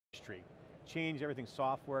industry. Changed everything,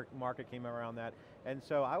 software market came around that. And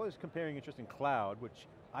so I was comparing interest in cloud, which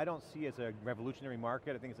I don't see as a revolutionary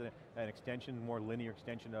market. I think it's an extension, more linear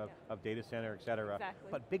extension of data center, et cetera. Exactly.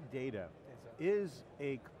 But big data is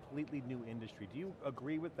a completely new industry. Do you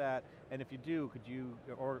agree with that? And if you do, could you,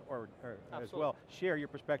 or as well, share your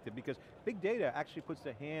perspective? Because big data actually puts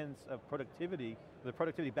the hands of productivity, the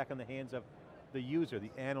productivity back in the hands of the user,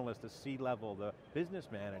 the analyst, the C-level, the business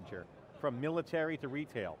manager, from military to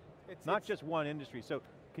retail. Not just one industry. So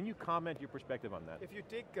can you comment your perspective on that? If you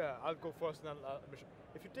take, I'll go first and then Michelle.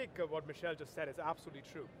 If you take what Michelle just said, it's absolutely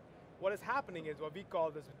true. What is happening is what we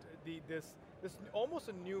call this almost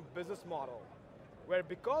a new business model, where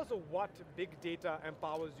because of what big data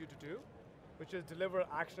empowers you to do, which is deliver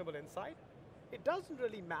actionable insight, it doesn't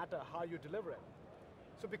really matter how you deliver it.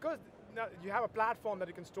 So because now you have a platform that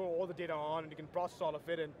you can store all the data on and you can process all of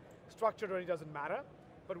it, and structure really doesn't matter,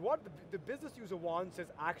 but what the business user wants is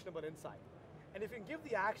actionable insight. And if you can give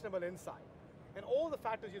the actionable insight, and all the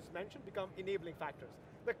factors you just mentioned become enabling factors.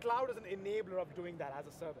 The cloud is an enabler of doing that as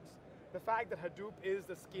a service. The fact that Hadoop is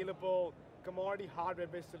the scalable, commodity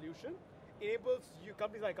hardware-based solution enables you,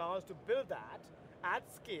 companies like ours, to build that at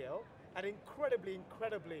scale at incredibly,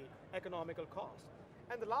 incredibly economical cost.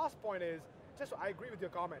 And the last point is, I agree with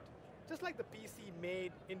your comment, just like the PC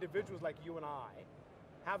made individuals like you and I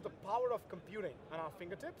have the power of computing on our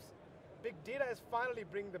fingertips, big data is finally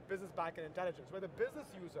bringing the business back in intelligence, where the business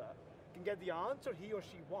user can get the answer he or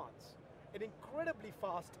she wants in incredibly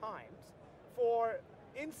fast times for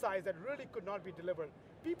insights that really could not be delivered.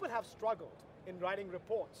 People have struggled in writing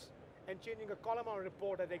reports and changing a column on a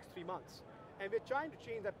report that takes 3 months. And we're trying to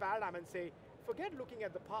change that paradigm and say, forget looking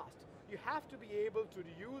at the past. You have to be able to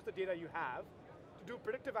use the data you have to do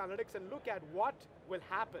predictive analytics and look at what will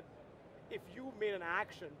happen if you made an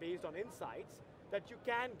action based on insights that you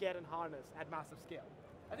can get and harness at massive scale.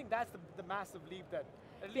 I think that's the massive leap that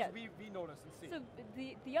at least we notice and see. So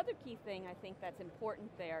the other key thing I think that's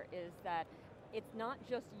important there is that it's not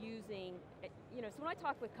just using, so when I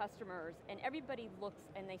talk with customers and everybody looks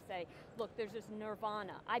and they say, look, there's this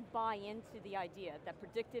nirvana. I buy into the idea that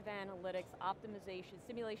predictive analytics, optimization,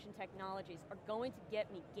 simulation technologies are going to get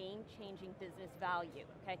me game-changing business value,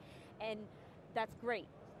 okay? And that's great,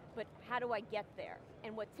 but how do I get there?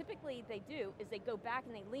 And what typically they do is they go back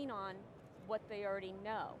and they lean on what they already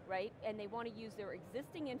know, right? And they want to use their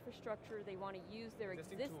existing infrastructure, they want to use their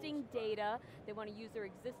existing data, they want to use their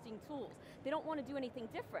existing tools. They don't want to do anything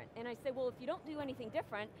different. And I say, well, if you don't do anything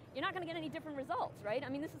different, you're not going to get any different results, right? I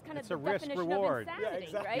mean, this is kind of the definition of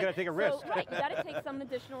insanity, right? You got to take a risk. So, right, you got to take some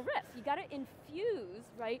additional risk. You got to infuse,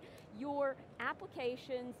 right, your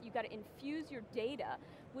applications, you got to infuse your data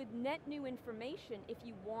with net new information if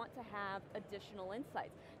you want to have additional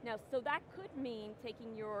insights. Now, so that could mean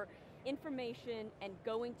taking your information and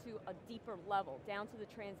going to a deeper level, down to the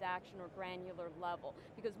transaction or granular level.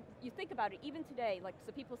 Because you think about it, even today, like,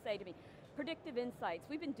 so people say to me, predictive insights,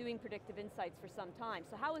 we've been doing predictive insights for some time,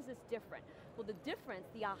 so how is this different? Well, the difference,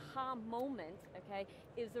 the aha moment, okay,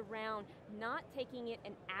 is around not taking it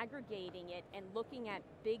and aggregating it and looking at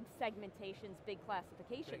big segmentations, big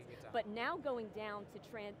classifications, but now going down to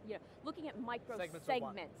looking at micro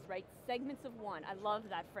segments, right? Segments of one, I love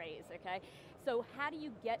that phrase, okay? So how do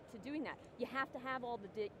you get to doing that? You have to have all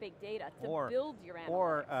the big data to build your analytics.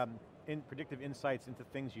 Or in predictive insights into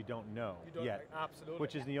things you don't know yet. Absolutely.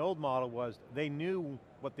 Which is the old model was, they knew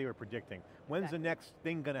what they were predicting. When's the next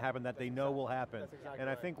thing going to happen that they know will happen? And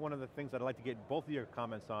I think one of the things that I'd like to get both of your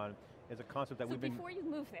comments on is a concept that we've been... before you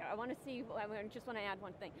move there, I just want to add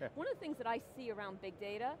one thing. Yeah. One of the things that I see around big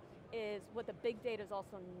data is what the big data is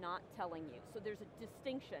also not telling you. So there's a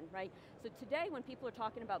distinction, right? So today when people are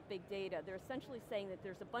talking about big data, they're essentially saying that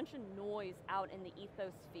there's a bunch of noise out in the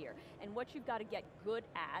ethosphere, and what you've got to get good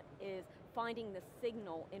at is finding the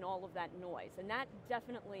signal in all of that noise, and that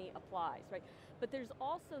definitely applies, right? But there's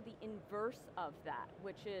also the inverse of that,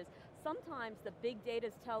 which is sometimes the big data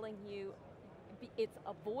is telling you its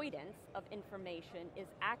avoidance of information is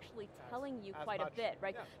actually telling you quite a bit,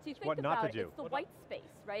 right? Yeah. So you think about it, it's the white space,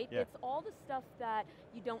 right? Yeah. It's all the stuff that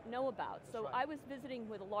you don't know about. So I was visiting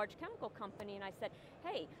with a large chemical company and I said,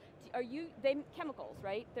 hey, they chemicals,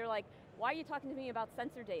 right? They're like, why are you talking to me about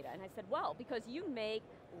sensor data? And I said, well, because you make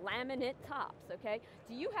laminate tops, okay?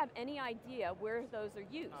 Do you have any idea where those are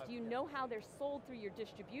used? Do you know how they're sold through your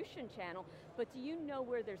distribution channel, but do you know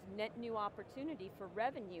where there's net new opportunity for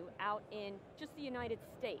revenue out in just the United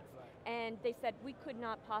States? And they said, we could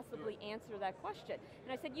not possibly answer that question.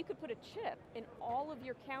 And I said, you could put a chip in all of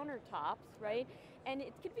your countertops, right? And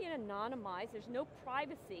it could be anonymized, there's no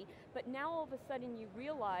privacy, but now all of a sudden you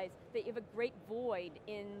realize that you have a great void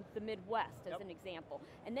in the Midwest, as an example.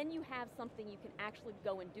 And then you have something you can actually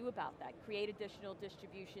go and do about that, create additional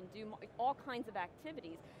distribution, do all kinds of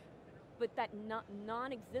activities. But that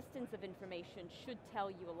non-existence of information should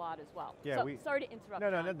tell you a lot as well. Yeah, so, sorry to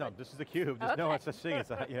interrupt. No, this is theCUBE. There's no such thing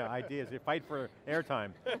as ideas. You fight for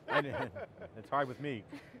airtime, and it's hard with me.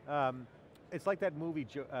 It's like that movie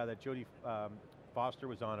that Jodie Foster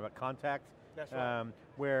was on about Contact. That's right.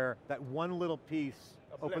 Where that one little piece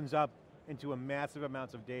opens up into a massive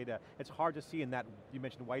amounts of data. It's hard to see in that, you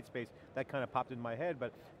mentioned white space, that kind of popped in my head,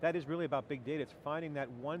 but that is really about big data. It's finding that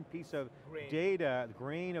one piece of data,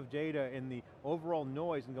 grain of data in the overall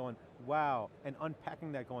noise and going, wow, and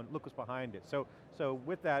unpacking that going, look what's behind it. So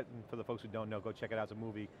with that, and for the folks who don't know, go check it out, it's a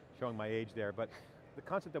movie showing my age there, but the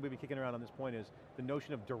concept that we've been kicking around on this point is the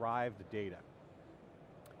notion of derived data.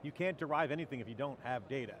 You can't derive anything if you don't have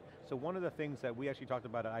data. So one of the things that we actually talked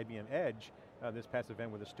about at IBM Edge, this past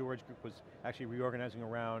event where the storage group was actually reorganizing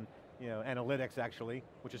around analytics actually,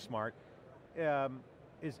 which is smart,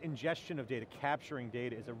 is ingestion of data, capturing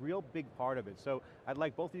data is a real big part of it. So I'd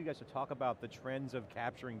like both of you guys to talk about the trends of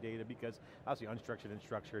capturing data because obviously unstructured and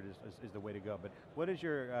structured is the way to go. But what is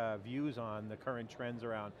your views on the current trends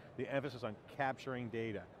around the emphasis on capturing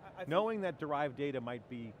data? Knowing that derived data might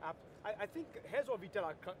be... I think here's what we tell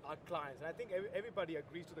our clients, and I think everybody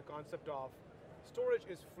agrees to the concept of storage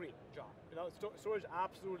is free, John. Storage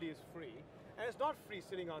absolutely is free, and it's not free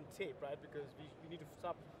sitting on tape, right? Because we need to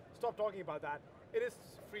stop talking about that. It is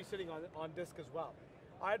free sitting on disk as well.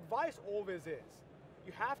 Our advice always is,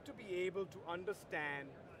 you have to be able to understand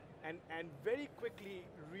and very quickly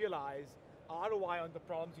realize ROI on the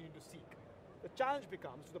problems you need to seek. The challenge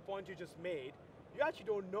becomes, to the point you just made, you actually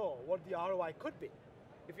don't know what the ROI could be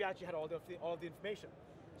if you actually had all the information.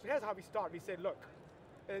 So here's how we start. We say, look,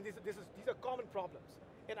 and these are common problems.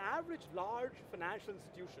 An average large financial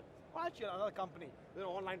institution, or actually another company with an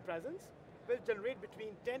online presence, will generate between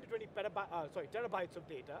 10 to 20 terabytes of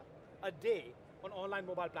data a day on online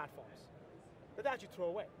mobile platforms that they actually throw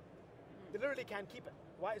away. They literally can't keep it.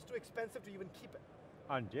 Why? It's too expensive to even keep it.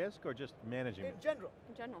 On disk or just managing it? In general.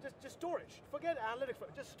 In general. Just storage. Forget analytics,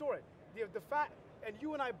 just store it. The fact, and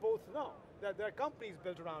you and I both know that there are companies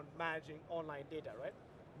built around managing online data, right?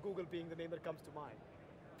 Google being the name that comes to mind.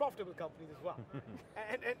 Profitable companies as well.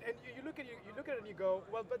 and you look at it and you go,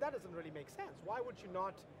 well, but that doesn't really make sense. Why would you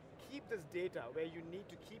not keep this data where you need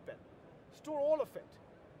to keep it? Store all of it.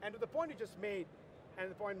 And to the point you just made,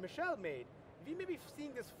 and the point Michelle made, we may be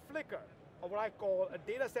seeing this flicker of what I call a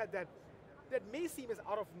data set that may seem as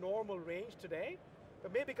out of normal range today,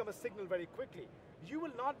 but may become a signal very quickly. You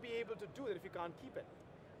will not be able to do it if you can't keep it.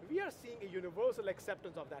 We are seeing a universal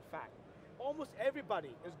acceptance of that fact. Almost everybody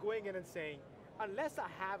is going in and saying, unless I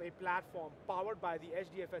have a platform powered by the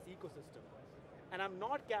HDFS ecosystem, and I'm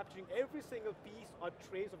not capturing every single piece or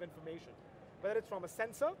trace of information, whether it's from a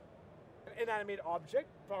sensor, an inanimate object,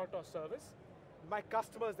 product or service, my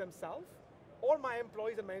customers themselves, or my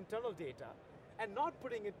employees and my internal data, and not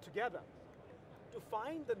putting it together to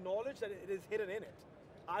find the knowledge that it is hidden in it,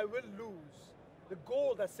 I will lose. The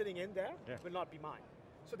gold that's sitting in there will not be mine.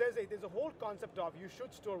 So there's a whole concept of you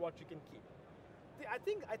should store what you can keep. I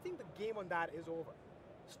think the game on that is over.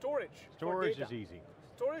 Storage for data. Is easy.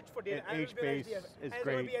 Storage for data, and HBase is it's great.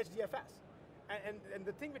 going to be HDFS. And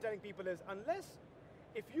the thing we're telling people is,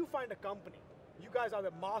 if you find a company, you guys are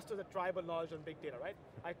the masters of tribal knowledge on big data, right?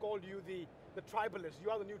 I called you the tribalists.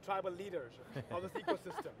 You are the new tribal leaders of this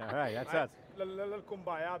ecosystem. All right, that's us. Little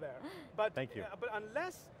kumbaya there. But thank you. But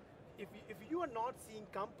unless, if you are not seeing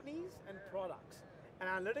companies and products and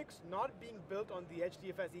analytics not being built on the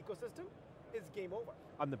HDFS ecosystem, it's game over.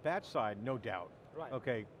 On the batch side, no doubt. Right.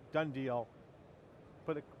 Okay, done deal.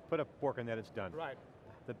 Put a fork in that, it's done. Right.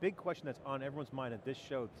 The big question that's on everyone's mind at this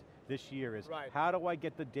show this year is, right, how do I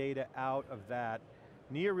get the data out of that?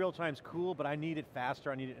 Near real time's cool, but I need it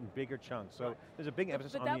faster, I need it in bigger chunks. So there's a big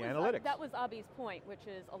emphasis on the analytics. That was Abhi's point, which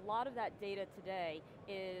is a lot of that data today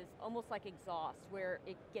is almost like exhaust, where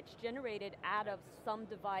it gets generated out of some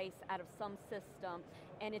device, out of some system,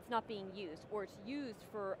 and it's not being used, or it's used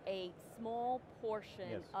for a small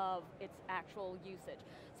portion of its actual usage.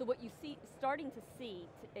 So what you see, starting to see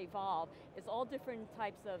to evolve is all different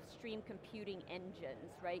types of stream computing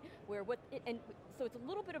engines, right? So it's a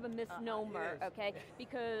little bit of a misnomer, okay?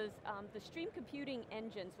 because the stream computing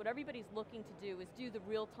engines, what everybody's looking to do is do the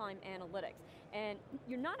real-time analytics. And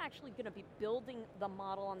you're not actually going to be building the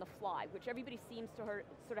model on the fly, which everybody seems to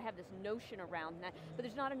sort of have this notion around that, but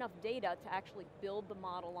there's not enough data to actually build the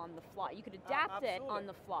model on the fly. You could adapt it on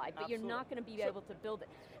the fly, but you're not going to be able to build it.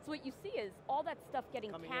 So what you see is all that stuff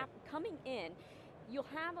getting coming in, you'll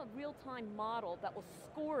have a real-time model that will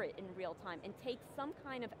score it in real time and take some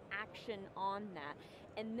kind of action on that.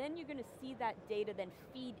 And then you're going to see that data then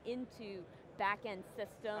feed into back-end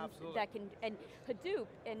systems that can, and Hadoop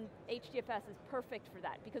and HDFS is perfect for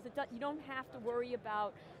that because you don't have to worry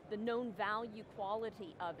about the known value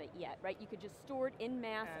quality of it yet, right? You could just store it in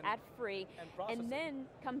mass at free and then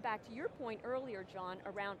come back to your point earlier, John,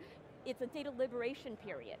 around it's a data liberation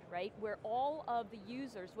period, right? Where all of the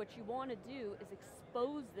users, what you want to do is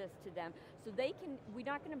expose this to them so they can, we're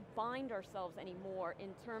not going to bind ourselves anymore in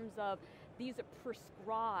terms of these are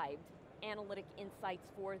prescribed analytic insights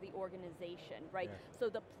for the organization, right? Yeah. So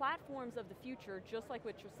the platforms of the future, just like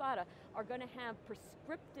with Treseta, are going to have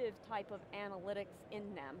prescriptive type of analytics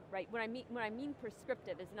in them, right? When I mean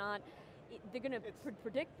prescriptive is not, they're going to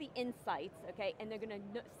predict the insights, okay, and they're going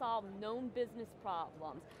to solve known business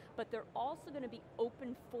problems, but they're also going to be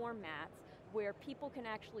open formats where people can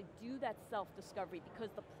actually do that self-discovery because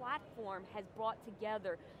the platform has brought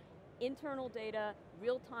together internal data,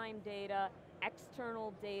 real-time data,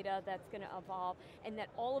 external data that's going to evolve, and that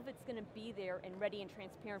all of it's going to be there and ready and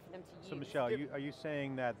transparent for them to use. So Michelle, are you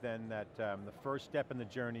saying that then that the first step in the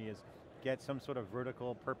journey is get some sort of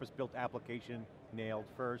vertical, purpose-built application nailed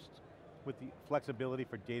first with the flexibility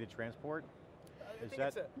for data transport? I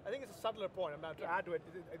think it's a subtler point. I'm about to add to it.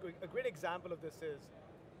 A great example of this is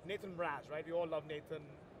Nathan Mraz, right? We all love Nathan,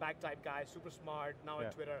 bag-type guy, super smart, now on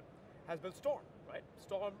Twitter, has built Storm, right?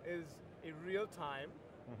 Storm is a real-time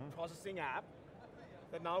processing app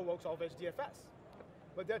that now works off HDFS.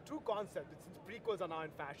 But there are two concepts, since prequels are now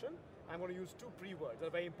in fashion, I'm going to use two pre-words that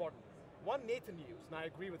are very important. One Nathan used, and I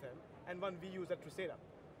agree with him, and one we use at Treseta,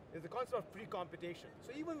 is the concept of pre-computation.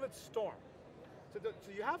 So even with Storm,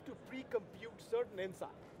 so you have to pre-compute certain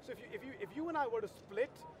insights. So if you and I were to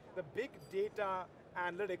split the big data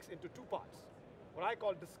analytics into two parts, what I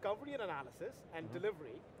call discovery and analysis and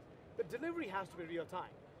delivery, the delivery has to be real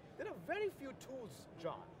time. There are very few tools,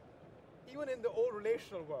 John, even in the old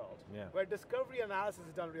relational world, where discovery and analysis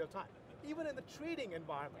is done real time. Even in the trading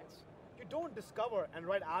environments, you don't discover and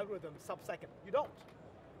write algorithms sub-second. You don't.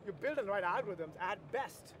 You build and write algorithms at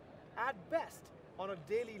best, on a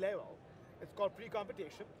daily level. It's called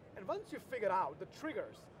pre-computation. And once you figure out the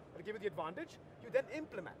triggers that give you the advantage, you then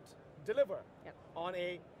implement, deliver on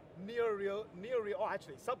a near real,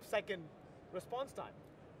 sub-second response time.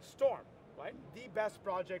 Storm, right? The best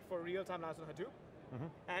project for real-time analysis on Hadoop.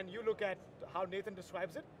 And you look at how Nathan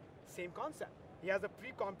describes it, same concept. He has a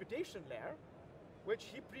pre-computation layer, which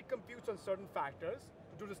he pre-computes on certain factors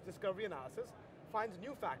to do this discovery analysis, finds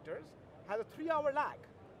new factors, has a 3-hour lag.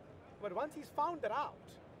 But once he's found that out,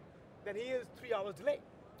 then he is 3 hours delayed.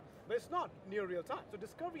 But it's not near real time. So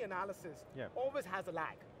discovery analysis always has a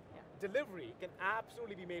lag. Delivery can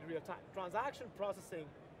absolutely be made real time. Transaction processing,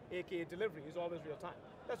 aka delivery, is always real time.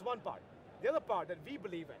 That's one part. The other part that we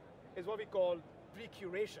believe in is what we call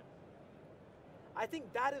pre-curation. I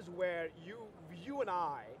think that is where you and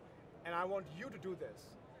I want you to do this,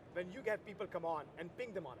 when you get people come on and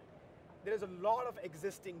ping them on it. There is a lot of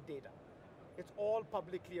existing data. It's all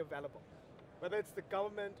publicly available. Whether it's the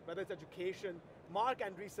government, whether it's education, Mark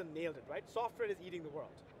Andreessen nailed it, right? Software is eating the world.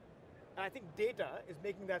 And I think data is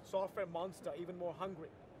making that software monster even more hungry.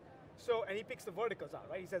 So, and he picks the verticals out,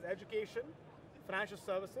 right? He says education, financial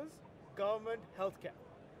services, government, healthcare.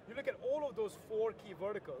 You look at all of those 4 key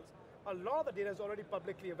verticals, a lot of the data is already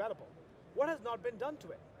publicly available. What has not been done to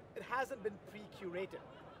it? It hasn't been pre-curated.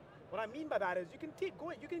 What I mean by that is you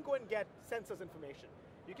can go and get census information.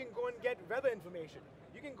 You can go and get weather information.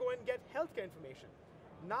 You can go and get healthcare information.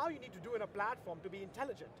 Now you need to do in a platform to be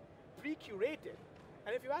intelligent, pre-curated.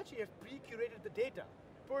 And if you actually have pre-curated the data,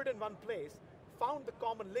 put it in one place, found the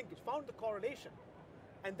common linkage, found the correlation,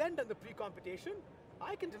 and then done the pre-computation,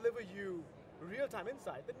 I can deliver you real-time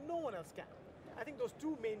insight that no one else can. I think those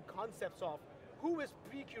two main concepts of who is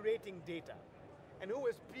pre-curating data and who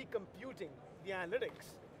is pre-computing the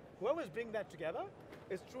analytics, whoever's bringing that together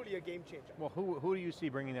is truly a game changer. Well, who do you see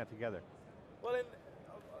bringing that together? Well,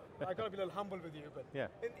 I got to be a little humble with you, but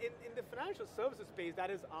in the financial services space,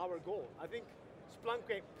 that is our goal. I think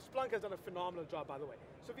Splunk has done a phenomenal job, by the way.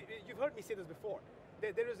 So you've heard me say this before.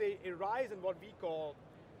 There is a rise in what we call,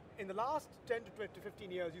 in the last 10 to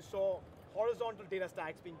 15 years, you saw horizontal data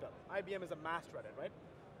stacks being built. IBM is a master at it, right?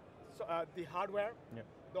 the hardware, Yep.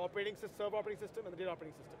 the operating system, server operating system, and the data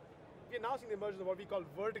operating system. We are now seeing the emergence of what we call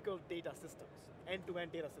vertical data systems,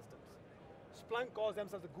 end-to-end data systems. Splunk calls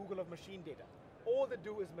themselves the Google of machine data. All they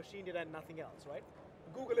do is machine data and nothing else, right?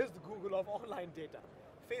 Google is the Google of online data.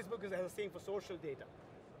 Facebook has the same for social data.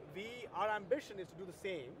 Our ambition is to do the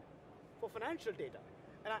same for financial data.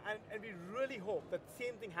 And we really hope that the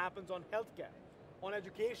same thing happens on healthcare, on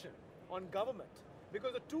education, on government.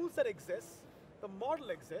 Because the tool set exists, the model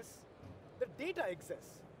exists, the data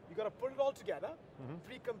exists. You got to put it all together,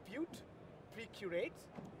 pre-compute, pre-curate,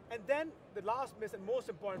 and then the last and most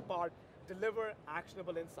important part, deliver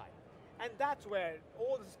actionable insight. And that's where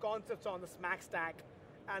all these concepts on the SMAC stack,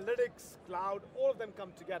 analytics, cloud, all of them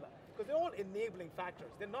come together. Because they're all enabling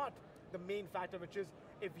factors. They're not the main factor, which is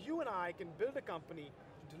if you and I can build a company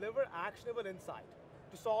to deliver actionable insight,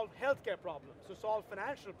 to solve healthcare problems, to solve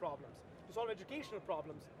financial problems, to solve educational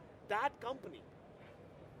problems, that company,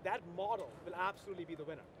 that model will absolutely be the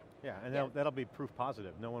winner. Yeah, and that'll be proof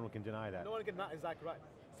positive. No one can deny that. No one can deny, exactly right.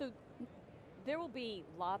 So there will be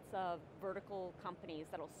lots of vertical companies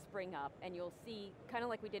that'll spring up, and you'll see, kind of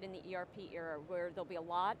like we did in the ERP era, where there'll be a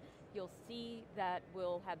lot. You'll see that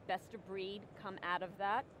we'll have best of breed come out of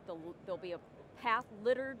that. There'll be a path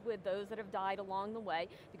littered with those that have died along the way,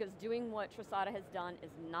 because doing what Treseta has done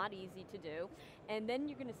is not easy to do. And then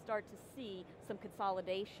you're going to start to see some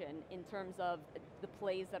consolidation in terms of the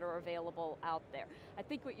plays that are available out there. I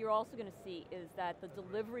think what you're also going to see is that the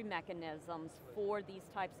delivery mechanisms for these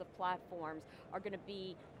types of platforms are going to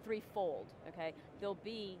be threefold, okay? They'll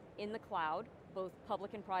be in the cloud, both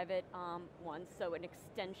public and private ones, so an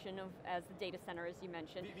extension of, as the data center, as you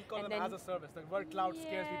mentioned. We call them as a service, the word cloud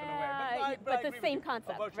scares people away. But the same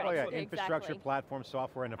concept, right? Oh yeah, Exactly. infrastructure, platform,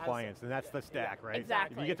 software, and appliance, and that's the stack, right?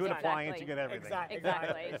 Exactly. If you get to an appliance, you get everything.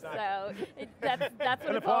 Exactly. So that's what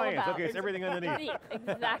an it's all appliance, about. okay, it's everything underneath.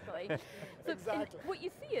 Exactly. So Exactly. what you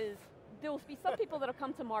see is, there will be some people that'll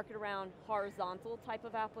come to market around horizontal type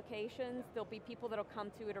of applications. There'll be people that'll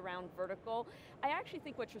come to it around vertical. I actually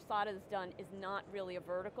think what Treseta has done is not really a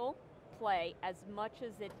vertical play as much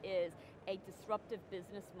as it is a disruptive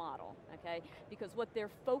business model, okay? Because what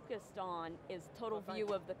they're focused on is total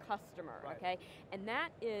view of the customer, okay? And that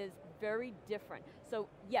is very different. So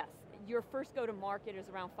yes, your first go to market is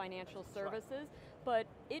around financial services, but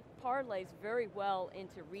it parlays very well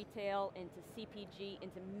into retail, into CPG,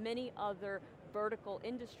 into many other vertical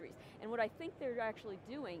industries. And what I think they're actually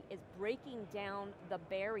doing is breaking down the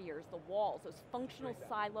barriers, the walls, those functional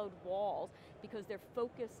siloed walls, because they're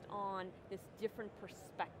focused on this different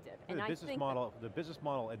perspective. And the business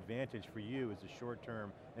model advantage for you is a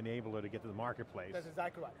short-term enabler to get to the marketplace. That's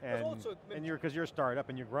exactly right. And because you're a startup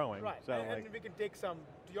and you're growing. Right, so and we can take some,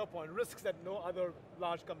 to your point, risks that no other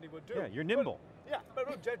large company would do. Yeah, you're nimble. But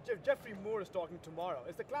look, Jeffrey Moore is talking tomorrow.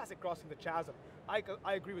 It's the classic crossing the chasm. I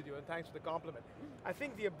agree with you, and thanks for the compliment. I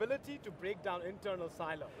think the ability to break down internal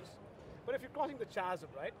silos, but if you're crossing the chasm,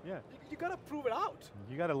 right? Yeah. You got to prove it out.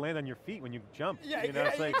 You got to land on your feet when you jump. Yeah, you know,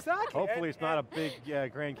 it's like, exactly. Hopefully it's not a big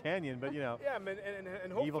Grand Canyon, but you know. Yeah,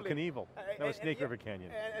 and hopefully. Evil Knievel. That was Snake River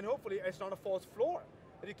Canyon. And hopefully it's not a false floor.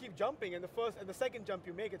 That you keep jumping, and the second jump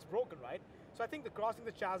you make, it's broken, right? So I think the crossing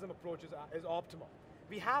the chasm approach is optimal.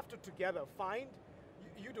 We have to together find,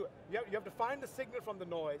 you do it. You have to find the signal from the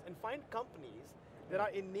noise and find companies that are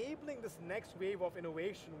enabling this next wave of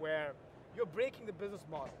innovation where you're breaking the business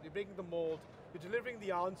model, you're breaking the mold, you're delivering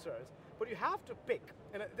the answers, but you have to pick,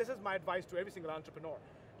 and this is my advice to every single entrepreneur,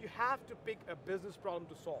 you have to pick a business problem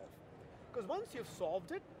to solve. Because once you've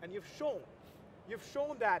solved it, and you've shown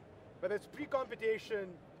that, whether it's pre-computation,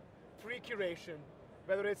 pre-curation,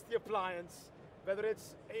 whether it's the appliance, whether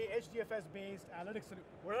it's a HDFS-based analytics solution,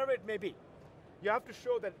 whatever it may be, you have to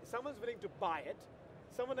show that someone's willing to buy it,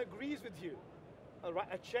 someone agrees with you,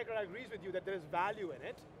 a checker agrees with you that there is value in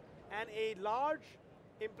it, and a large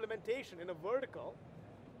implementation in a vertical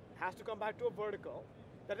has to come back to a vertical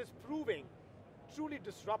that is proving truly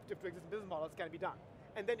disruptive to existing business models can be done.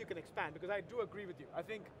 And then you can expand, because I do agree with you. I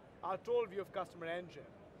think our total view of customer engine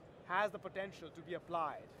has the potential to be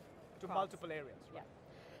applied to multiple areas. Right?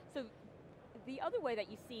 Yeah. So the other way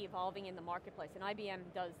that you see evolving in the marketplace, and IBM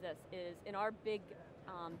does this, is in our big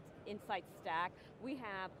insight stack, we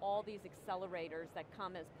have all these accelerators that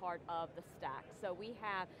come as part of the stack. So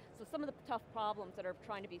some of the tough problems that are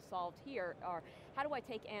trying to be solved here are, how do I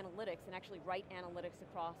take analytics and actually write analytics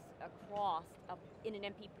across in an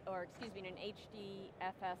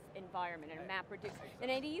HDFS environment, in a MapReduce? It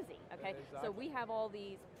ain't easy, okay? Exactly. So we have all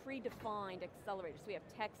these predefined accelerators. We have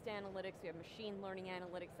text analytics, we have machine learning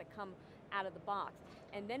analytics that come out of the box.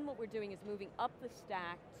 And then what we're doing is moving up the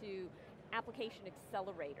stack to application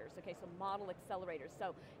accelerators, okay, so model accelerators.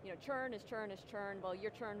 So, churn is churn is churn. Well,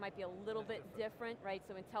 your churn might be a little bit different, right?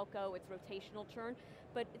 So in telco, it's rotational churn,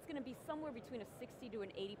 but it's going to be somewhere between a 60 to an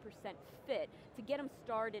 80% fit to get them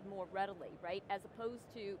started more readily, right? As opposed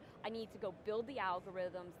to, I need to go build the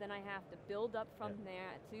algorithms, then I have to build up from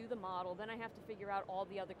there to the model, then I have to figure out all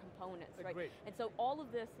the other components, right? Great. And so all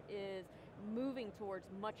of this is moving towards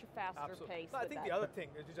much faster pace. No, I think the other thing,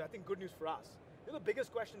 is I think good news for us, the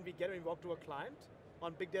biggest question we get when we walk to a client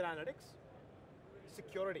on big data analytics,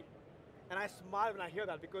 security. And I smile when I hear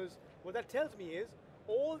that, because what that tells me is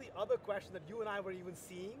all the other questions that you and I were even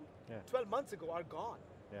seeing 12 months ago are gone.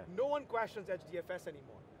 No one questions HDFS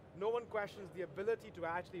anymore. No one questions the ability to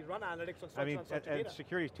actually run analytics on such data.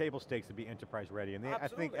 Security is table stakes to be enterprise ready, and I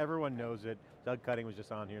think everyone knows it. Doug Cutting was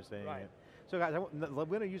just on here saying it. So guys, I'm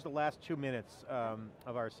going to use the last 2 minutes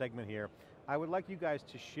of our segment here. I would like you guys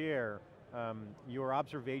to share your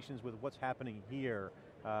observations with what's happening here.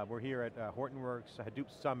 We're here at Hortonworks Hadoop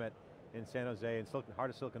Summit in San Jose, in heart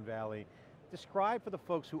of Silicon Valley. Describe for the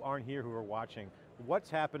folks who aren't here, who are watching, what's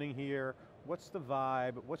happening here, what's the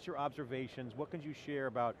vibe, what's your observations, what can you share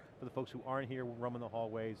about, for the folks who aren't here, roaming the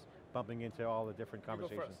hallways, bumping into all the different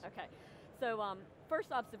conversations? Okay, so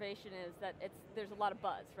first observation is that there's a lot of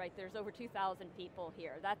buzz, right? There's over 2,000 people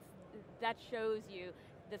here. That shows you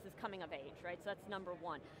this is coming of age, right? So that's number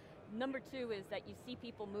one. Number two is that you see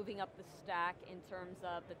people moving up the stack in terms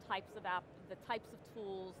of the types of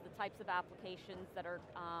tools, the types of applications that are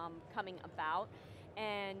coming about.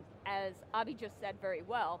 And as Abhi just said very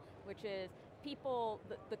well, which is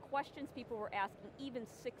the questions people were asking even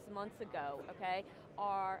 6 months ago, okay,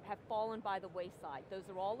 have fallen by the wayside. Those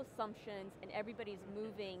are all assumptions, and everybody's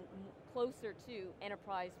moving closer to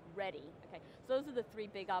enterprise ready, okay? So those are the three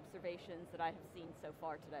big observations that I have seen so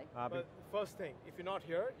far today. But first thing, if you're not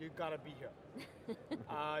here, you gotta be here.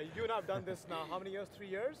 You and I have done this now, how many years, 3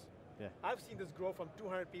 years? Yeah. I've seen this grow from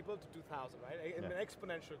 200 people to 2,000, right? An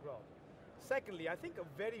exponential growth. Secondly, I think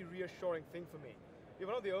a very reassuring thing for me, you're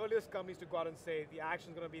one of the earliest companies to go out and say the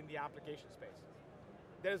action's going to be in the application space.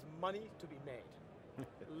 There's money to be made.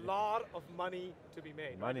 Lot of money to be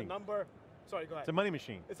made. Money. Right? The number, sorry, go ahead. It's a money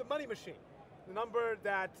machine. It's a money machine. The number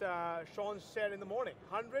that Sean shared in the morning,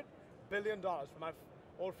 $100 billion, from my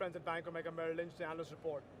old friends at Bank of America Merrill Lynch, the analyst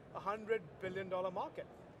report, $100 billion market.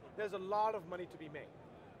 There's a lot of money to be made.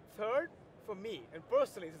 Third, for me, and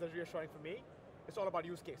personally this is reassuring for me, it's all about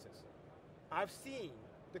use cases. I've seen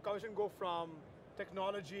the conversation go from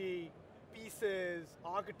technology, pieces,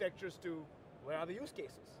 architectures to where are the use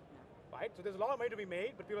cases, right? So there's a lot of money to be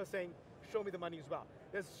made, but people are saying, show me the money as well.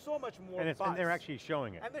 There's so much more buzz. And they're actually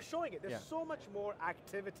showing it. And they're showing it. There's so much more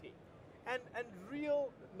activity and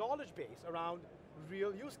real knowledge base around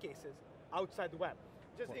real use cases outside the web.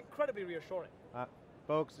 Just incredibly reassuring.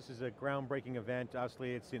 Folks, this is a groundbreaking event.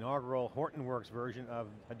 Obviously, it's the inaugural Hortonworks version of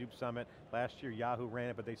Hadoop Summit. Last year, Yahoo ran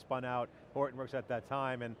it, but they spun out Hortonworks at that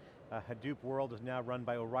time, and Hadoop World is now run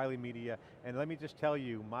by O'Reilly Media. And let me just tell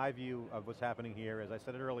you my view of what's happening here. As I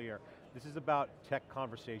said it earlier, this is about tech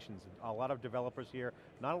conversations. A lot of developers here,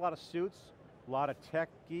 not a lot of suits, a lot of tech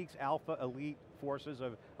geeks, alpha, elite forces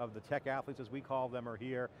of the tech athletes, as we call them, are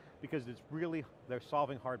here, because it's really, they're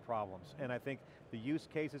solving hard problems. And I think the use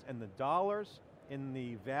cases and the dollars in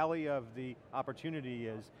the valley of the opportunity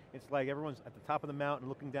it's like everyone's at the top of the mountain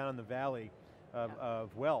looking down on the valley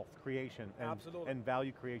of wealth creation and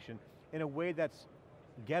value creation in a way that's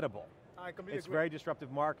gettable. I completely It's agree. a very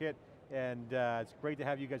disruptive market, and it's great to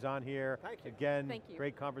have you guys on here. Thank you. Again, Thank you.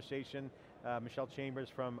 Great conversation. Michelle Chambers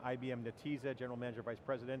from IBM Netezza, General Manager, Vice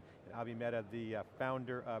President, and Abhi Mehta, the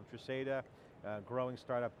founder of Treseta, growing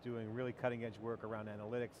startup doing really cutting edge work around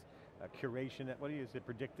analytics. Curation, what do you use it,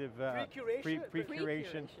 predictive? Pre-curation?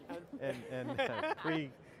 Pre-curation and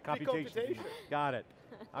pre-computation. Pre-computation. Got it.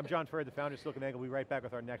 I'm John Furrier, the founder of SiliconANGLE. We'll be right back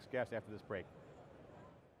with our next guest after this break.